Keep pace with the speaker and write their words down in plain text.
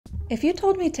If you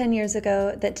told me 10 years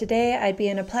ago that today I'd be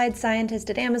an applied scientist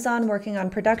at Amazon working on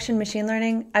production machine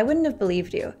learning, I wouldn't have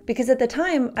believed you. Because at the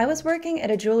time, I was working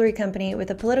at a jewelry company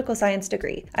with a political science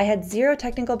degree. I had zero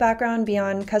technical background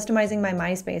beyond customizing my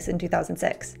MySpace in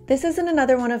 2006. This isn't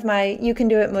another one of my you can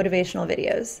do it motivational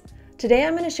videos. Today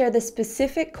I'm going to share the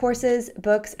specific courses,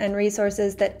 books, and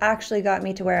resources that actually got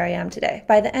me to where I am today.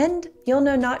 By the end, you'll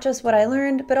know not just what I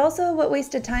learned, but also what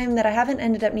wasted time that I haven't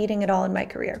ended up needing at all in my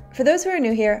career. For those who are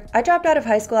new here, I dropped out of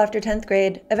high school after 10th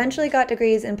grade, eventually got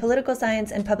degrees in political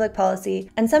science and public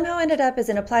policy, and somehow ended up as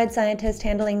an applied scientist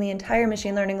handling the entire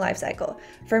machine learning lifecycle,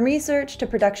 from research to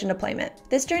production deployment.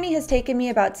 This journey has taken me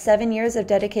about 7 years of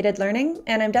dedicated learning,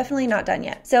 and I'm definitely not done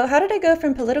yet. So how did I go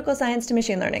from political science to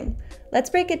machine learning? Let's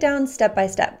break it down step by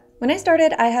step. When I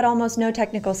started, I had almost no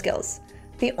technical skills.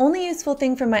 The only useful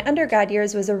thing from my undergrad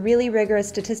years was a really rigorous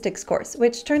statistics course,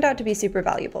 which turned out to be super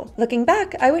valuable. Looking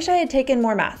back, I wish I had taken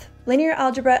more math. Linear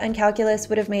algebra and calculus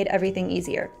would have made everything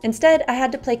easier. Instead, I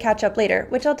had to play catch up later,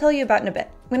 which I'll tell you about in a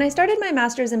bit. When I started my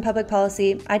master's in public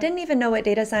policy, I didn't even know what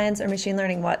data science or machine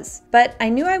learning was. But I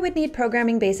knew I would need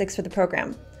programming basics for the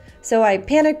program. So I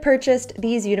panic purchased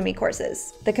these Udemy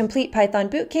courses: the Complete Python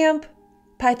Bootcamp,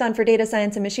 Python for Data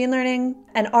Science and Machine Learning,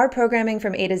 and R Programming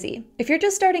from A to Z. If you're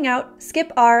just starting out,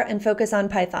 skip R and focus on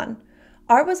Python.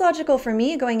 R was logical for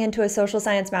me going into a social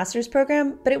science master's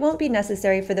program, but it won't be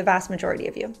necessary for the vast majority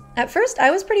of you. At first, I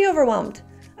was pretty overwhelmed.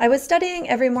 I was studying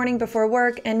every morning before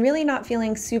work and really not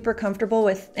feeling super comfortable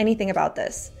with anything about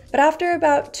this. But after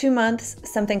about 2 months,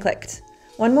 something clicked.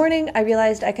 One morning, I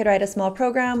realized I could write a small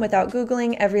program without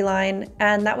Googling every line,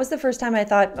 and that was the first time I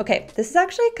thought, okay, this is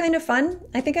actually kind of fun.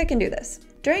 I think I can do this.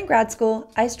 During grad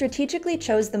school, I strategically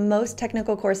chose the most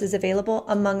technical courses available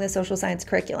among the social science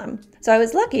curriculum. So I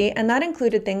was lucky, and that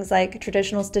included things like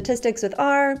traditional statistics with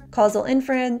R, causal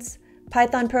inference,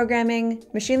 Python programming,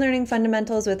 machine learning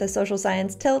fundamentals with a social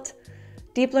science tilt,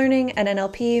 deep learning and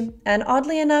NLP, and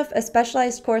oddly enough, a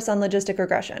specialized course on logistic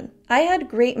regression. I had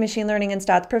great machine learning and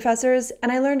stats professors,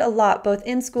 and I learned a lot both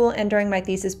in school and during my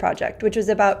thesis project, which was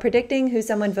about predicting who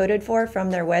someone voted for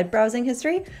from their web browsing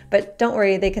history, but don't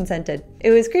worry, they consented.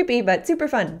 It was creepy, but super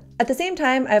fun. At the same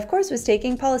time, I of course was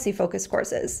taking policy-focused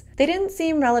courses. They didn't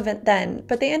seem relevant then,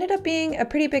 but they ended up being a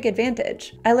pretty big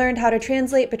advantage. I learned how to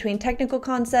translate between technical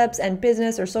concepts and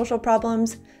business or social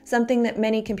problems, something that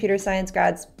many computer science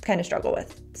grads kind of struggle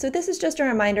with. So this is just a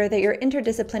reminder that your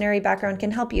interdisciplinary background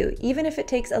can help you, even if it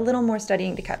takes a little more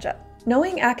studying to catch up.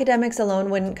 Knowing academics alone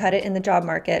wouldn't cut it in the job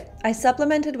market, I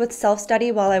supplemented with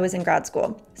self-study while I was in grad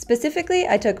school. Specifically,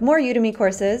 I took more Udemy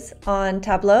courses on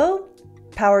Tableau,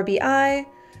 Power BI,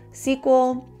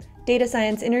 SQL, data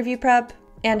science interview prep,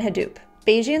 and Hadoop.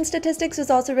 Bayesian statistics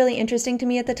was also really interesting to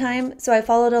me at the time, so I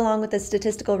followed along with a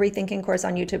statistical rethinking course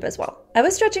on YouTube as well. I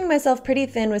was stretching myself pretty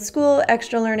thin with school,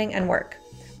 extra learning, and work.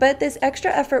 But this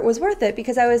extra effort was worth it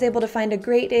because I was able to find a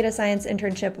great data science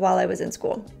internship while I was in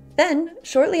school. Then,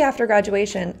 shortly after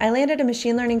graduation, I landed a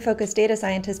machine learning-focused data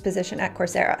scientist position at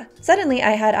Coursera. Suddenly,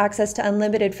 I had access to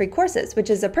unlimited free courses,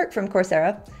 which is a perk from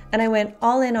Coursera, and I went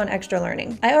all in on extra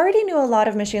learning. I already knew a lot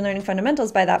of machine learning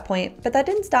fundamentals by that point, but that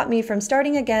didn't stop me from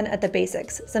starting again at the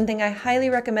basics, something I highly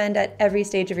recommend at every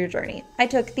stage of your journey. I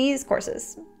took these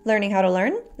courses: Learning How to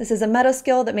Learn. This is a meta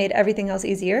skill that made everything else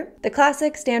easier. The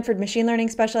classic Stanford Machine Learning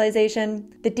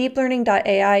Specialization, the Deep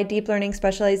Learning.ai Deep Learning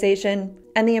Specialization,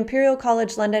 and the Imperial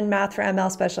College London Math for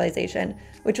ML Specialization,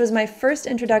 which was my first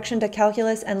introduction to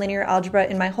calculus and linear algebra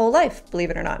in my whole life, believe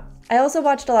it or not. I also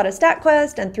watched a lot of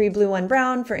StatQuest and 3 Blue 1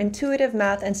 Brown for intuitive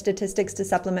math and statistics to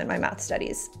supplement my math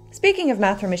studies. Speaking of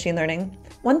math for machine learning,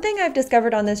 one thing I've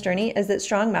discovered on this journey is that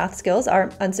strong math skills are,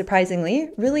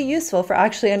 unsurprisingly, really useful for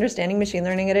actually understanding machine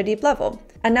learning at a deep level.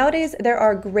 And nowadays, there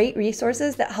are great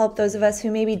resources that help those of us who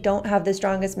maybe don't have the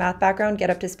strongest math background get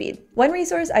up to speed. One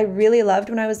resource I really loved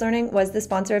when I was learning was the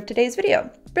sponsor of today's video,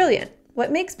 Brilliant.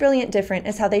 What makes Brilliant different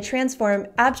is how they transform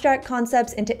abstract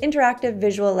concepts into interactive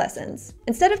visual lessons.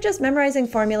 Instead of just memorizing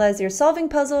formulas, you're solving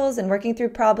puzzles and working through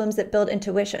problems that build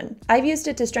intuition. I've used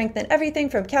it to strengthen everything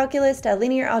from calculus to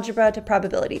linear algebra to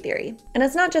probability theory. And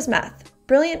it's not just math.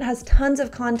 Brilliant has tons of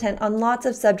content on lots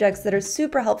of subjects that are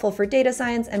super helpful for data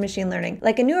science and machine learning,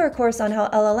 like a newer course on how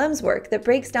LLMs work that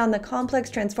breaks down the complex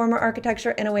transformer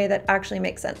architecture in a way that actually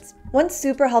makes sense. One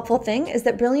super helpful thing is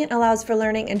that Brilliant allows for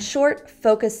learning in short,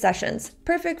 focused sessions,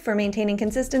 perfect for maintaining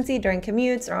consistency during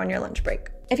commutes or on your lunch break.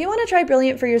 If you want to try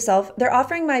Brilliant for yourself, they're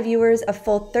offering my viewers a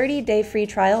full 30-day free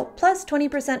trial plus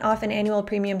 20% off an annual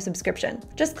premium subscription.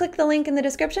 Just click the link in the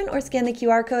description or scan the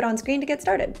QR code on screen to get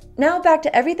started. Now back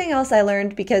to everything else I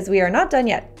learned, because we are not done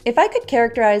yet. If I could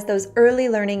characterize those early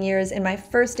learning years in my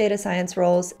first data science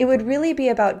roles, it would really be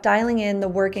about dialing in the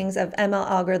workings of ML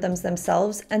algorithms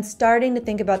themselves and starting to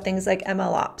think about things like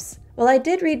ML ops. While I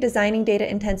did read designing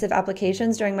data-intensive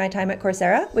applications during my time at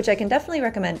Coursera, which I can definitely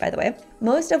recommend by the way,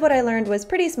 most of what I learned was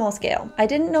pretty small scale. I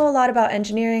didn't know a lot about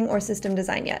engineering or system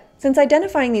design yet. Since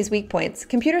identifying these weak points,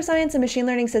 computer science and machine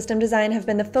learning system design have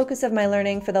been the focus of my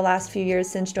learning for the last few years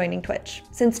since joining Twitch.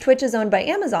 Since Twitch is owned by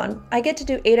Amazon, I get to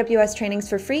do AWS trainings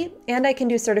for free, and I can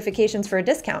do certifications for a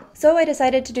discount. So I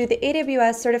decided to do the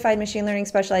AWS Certified Machine Learning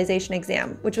Specialization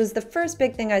exam, which was the first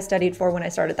big thing I studied for when I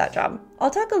started that job.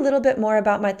 I'll talk a little bit more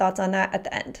about my thoughts on that at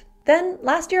the end. Then,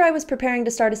 last year I was preparing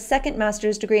to start a second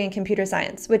master's degree in computer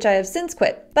science, which I have since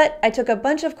quit. But I took a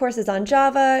bunch of courses on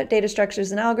Java, data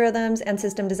structures and algorithms, and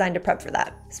system design to prep for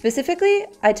that. Specifically,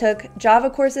 I took Java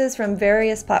courses from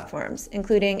various platforms,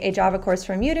 including a Java course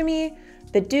from Udemy,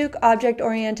 the Duke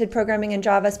Object-Oriented Programming in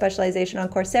Java specialization on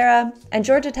Coursera, and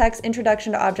Georgia Tech's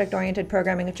Introduction to Object-Oriented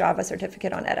Programming with Java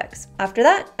certificate on edX. After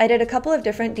that, I did a couple of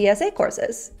different DSA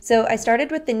courses. So I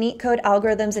started with the NeetCode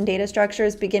Algorithms and Data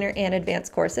Structures Beginner and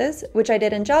Advanced courses, which I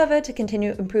did in Java to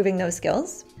continue improving those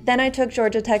skills. Then I took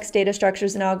Georgia Tech's Data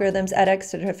Structures and Algorithms edX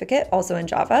certificate, also in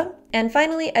Java. And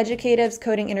finally, Educative's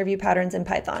Coding Interview Patterns in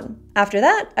Python. After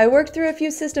that, I worked through a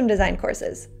few system design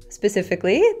courses.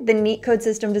 Specifically, the NeetCode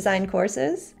System Design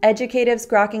courses, Educative's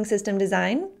Grokking System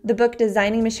Design, the book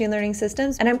Designing Machine Learning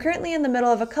Systems, and I'm currently in the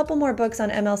middle of a couple more books on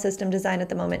ML system design at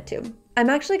the moment too. I'm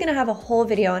actually going to have a whole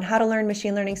video on how to learn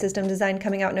machine learning system design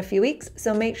coming out in a few weeks,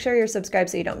 so make sure you're subscribed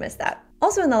so you don't miss that.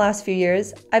 Also in the last few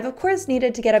years, I've of course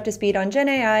needed to get up to speed on Gen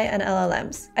AI and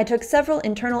LLMs. I took several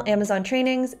internal Amazon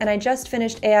trainings, and I just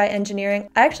finished AI engineering.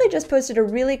 I actually just posted a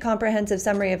really comprehensive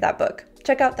summary of that book.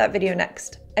 Check out that video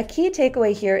next. A key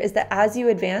takeaway here is that as you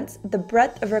advance, the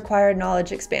breadth of required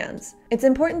knowledge expands. It's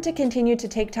important to continue to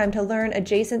take time to learn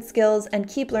adjacent skills and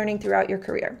keep learning throughout your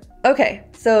career. Okay,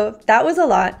 so that was a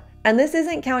lot. And this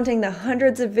isn't counting the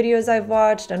hundreds of videos I've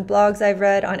watched and blogs I've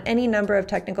read on any number of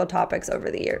technical topics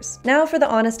over the years. Now for the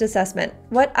honest assessment,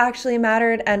 what actually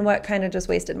mattered and what kind of just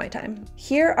wasted my time.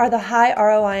 Here are the high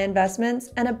ROI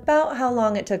investments and about how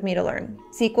long it took me to learn.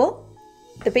 SQL.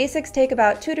 The basics take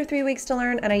about 2 to 3 weeks to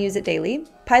learn, and I use it daily.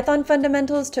 Python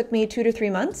fundamentals took me 2 to 3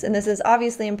 months, and this is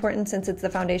obviously important since it's the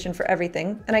foundation for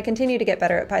everything, and I continue to get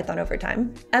better at Python over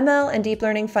time. ML and deep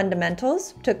learning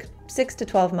fundamentals took 6 to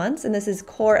 12 months, and this is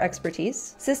core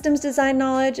expertise. Systems design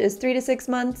knowledge is 3 to 6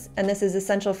 months, and this is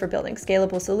essential for building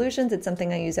scalable solutions. It's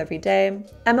something I use every day.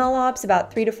 ML ops,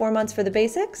 about 3 to 4 months for the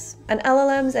basics. And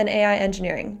LLMs and AI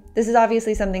engineering. This is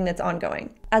obviously something that's ongoing.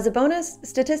 As a bonus,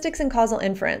 statistics and causal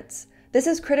inference. This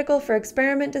is critical for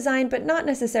experiment design, but not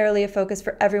necessarily a focus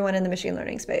for everyone in the machine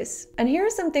learning space. And here are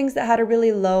some things that had a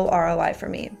really low ROI for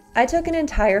me. I took an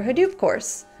entire Hadoop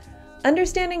course.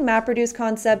 Understanding MapReduce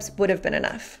concepts would have been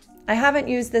enough. I haven't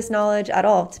used this knowledge at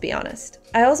all, to be honest.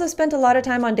 I also spent a lot of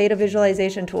time on data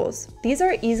visualization tools. These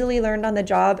are easily learned on the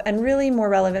job and really more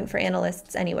relevant for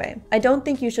analysts anyway. I don't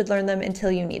think you should learn them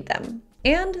until you need them.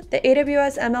 And the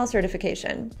AWS ML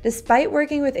certification. Despite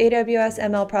working with AWS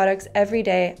ML products every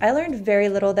day, I learned very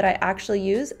little that I actually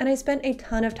use, and I spent a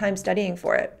ton of time studying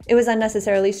for it. It was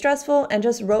unnecessarily stressful and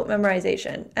just rote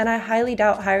memorization, and I highly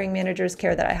doubt hiring managers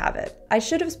care that I have it. I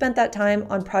should have spent that time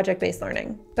on project-based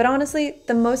learning. But honestly,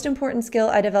 the most important skill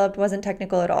I developed wasn't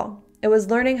technical at all. It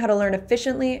was learning how to learn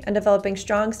efficiently and developing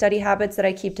strong study habits that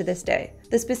I keep to this day.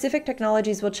 The specific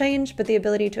technologies will change, but the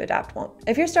ability to adapt won't.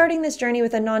 If you're starting this journey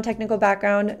with a non-technical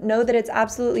background, know that it's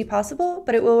absolutely possible,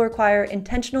 but it will require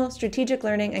intentional, strategic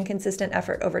learning and consistent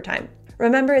effort over time.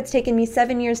 Remember, it's taken me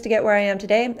 7 years to get where I am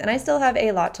today, and I still have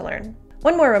a lot to learn.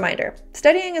 One more reminder,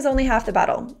 studying is only half the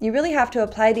battle. You really have to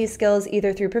apply these skills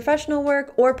either through professional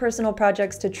work or personal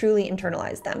projects to truly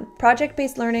internalize them.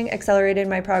 Project-based learning accelerated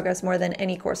my progress more than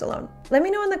any course alone. Let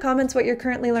me know in the comments what you're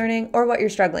currently learning or what you're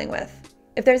struggling with.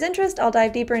 If there's interest, I'll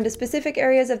dive deeper into specific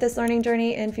areas of this learning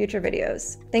journey in future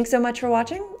videos. Thanks so much for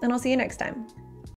watching, and I'll see you next time.